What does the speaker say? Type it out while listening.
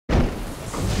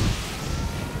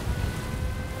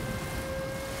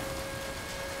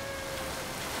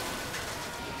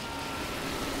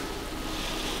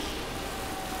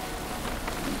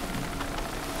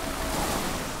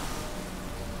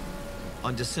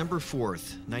On December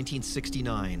 4th,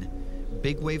 1969,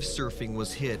 big wave surfing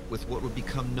was hit with what would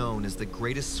become known as the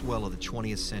greatest swell of the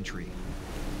 20th century.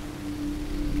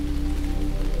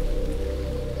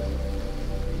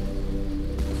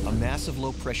 A massive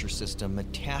low-pressure system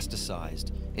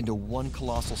metastasized into one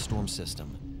colossal storm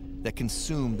system that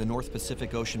consumed the North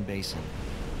Pacific Ocean basin,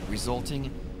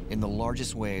 resulting in the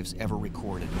largest waves ever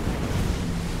recorded.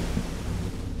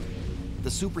 The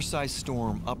supersized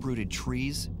storm uprooted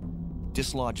trees,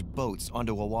 dislodged boats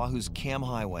onto Oahu's Kam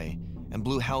Highway, and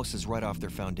blew houses right off their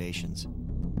foundations.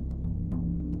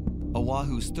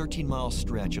 Oahu's 13-mile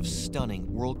stretch of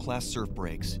stunning world-class surf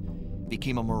breaks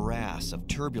became a morass of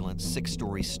turbulent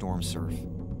 6-story storm surf.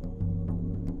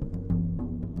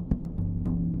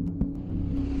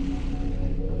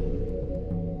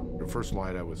 The first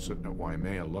light, I was sitting at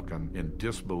Waimea looking in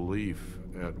disbelief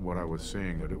at what I was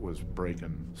seeing, that it was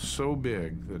breaking so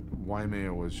big that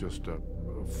Waimea was just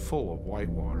full of white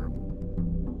water.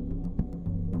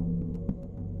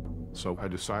 So I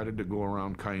decided to go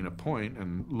around Kaina Point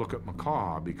and look at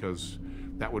Makaha, because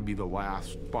that would be the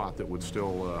last spot that would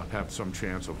still have some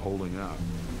chance of holding up.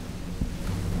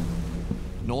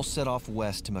 Noel set off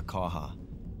west to Makaha,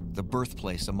 the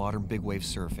birthplace of modern big wave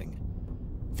surfing,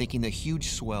 thinking the huge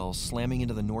swells slamming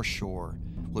into the North Shore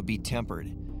would be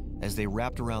tempered as they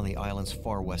wrapped around the island's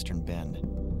far western bend.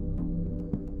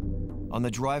 On the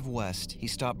drive west, he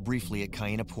stopped briefly at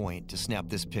Kaina Point to snap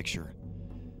this picture,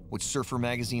 which Surfer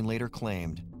magazine later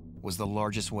claimed was the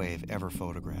largest wave ever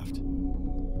photographed.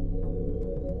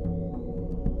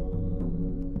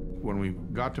 When we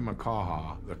got to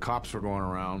Makaha, the cops were going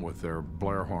around with their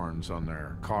blare horns on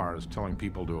their cars telling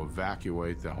people to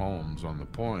evacuate the homes on the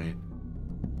point.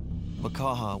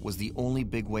 Makaha was the only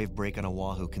big wave break on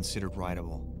Oahu considered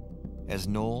rideable, as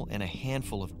Noel and a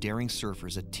handful of daring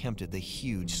surfers attempted the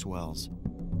huge swells.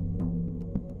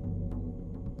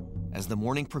 As the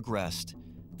morning progressed,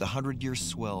 the 100-year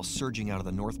swell surging out of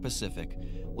the North Pacific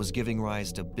was giving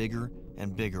rise to bigger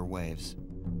and bigger waves.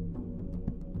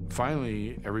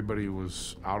 Finally, everybody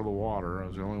was out of the water. I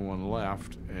was the only one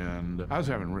left, and I was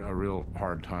having a real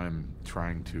hard time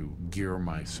trying to gear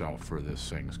myself for this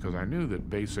thing, because I knew that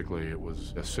basically it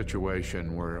was a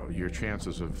situation where your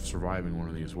chances of surviving one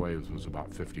of these waves was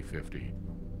about 50-50.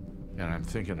 And I'm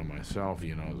thinking to myself,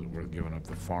 you know, we're giving up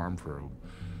the farm for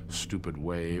a stupid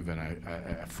wave, and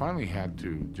I finally had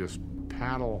to just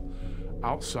paddle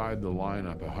outside the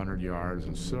lineup 100 yards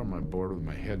and sit on my board with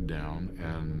my head down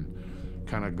and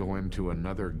kind of go into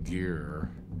another gear.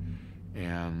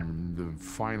 And the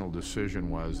final decision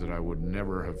was that I would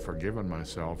never have forgiven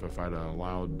myself if I'd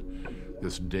allowed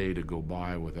this day to go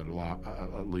by with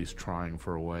at least trying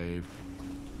for a wave.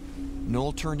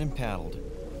 Noel turned and paddled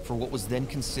for what was then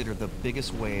considered the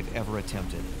biggest wave ever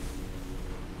attempted.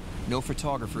 No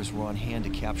photographers were on hand to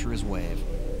capture his wave.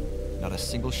 Not a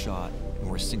single shot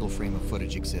nor a single frame of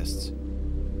footage exists.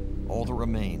 All that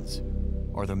remains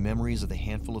are the memories of the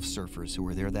handful of surfers who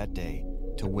were there that day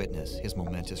to witness his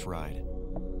momentous ride.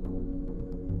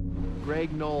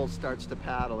 Greg Noel starts to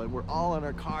paddle, and we're all in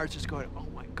our cars just going, oh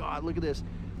my God, look at this.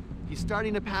 He's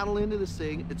starting to paddle into this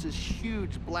thing. It's this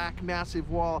huge, black, massive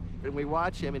wall, and we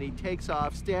watch him, and he takes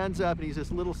off, stands up, and he's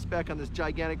this little speck on this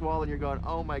gigantic wall, and you're going,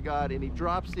 oh my God, and he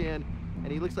drops in,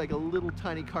 and he looks like a little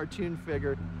tiny cartoon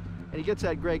figure, and he gets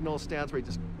that Greg Noel stance where he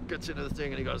just gets into the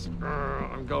thing, and he goes,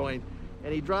 I'm going.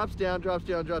 And he drops down, drops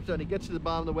down, drops down. He gets to the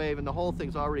bottom of the wave, and the whole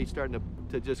thing's already starting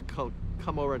to just come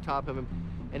over on top of him.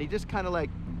 And he just kind of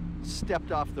like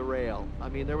stepped off the rail. I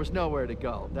mean, there was nowhere to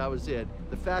go. That was it.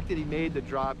 The fact that he made the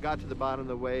drop, got to the bottom of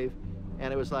the wave,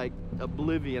 and it was like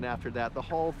oblivion after that. The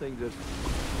whole thing just...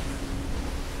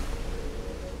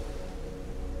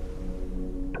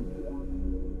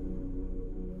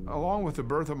 Along with the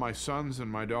birth of my sons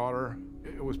and my daughter,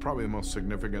 it was probably the most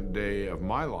significant day of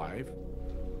my life.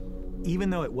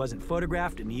 Even though it wasn't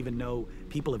photographed, and even though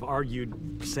people have argued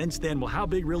since then, well, how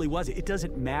big really was it? It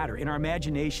doesn't matter. In our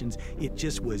imaginations, it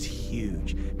just was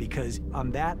huge, because on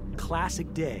that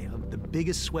classic day, the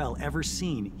biggest swell ever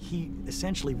seen, he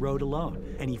essentially rode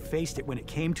alone, and he faced it when it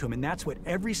came to him, and that's what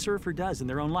every surfer does in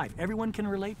their own life. Everyone can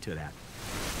relate to that.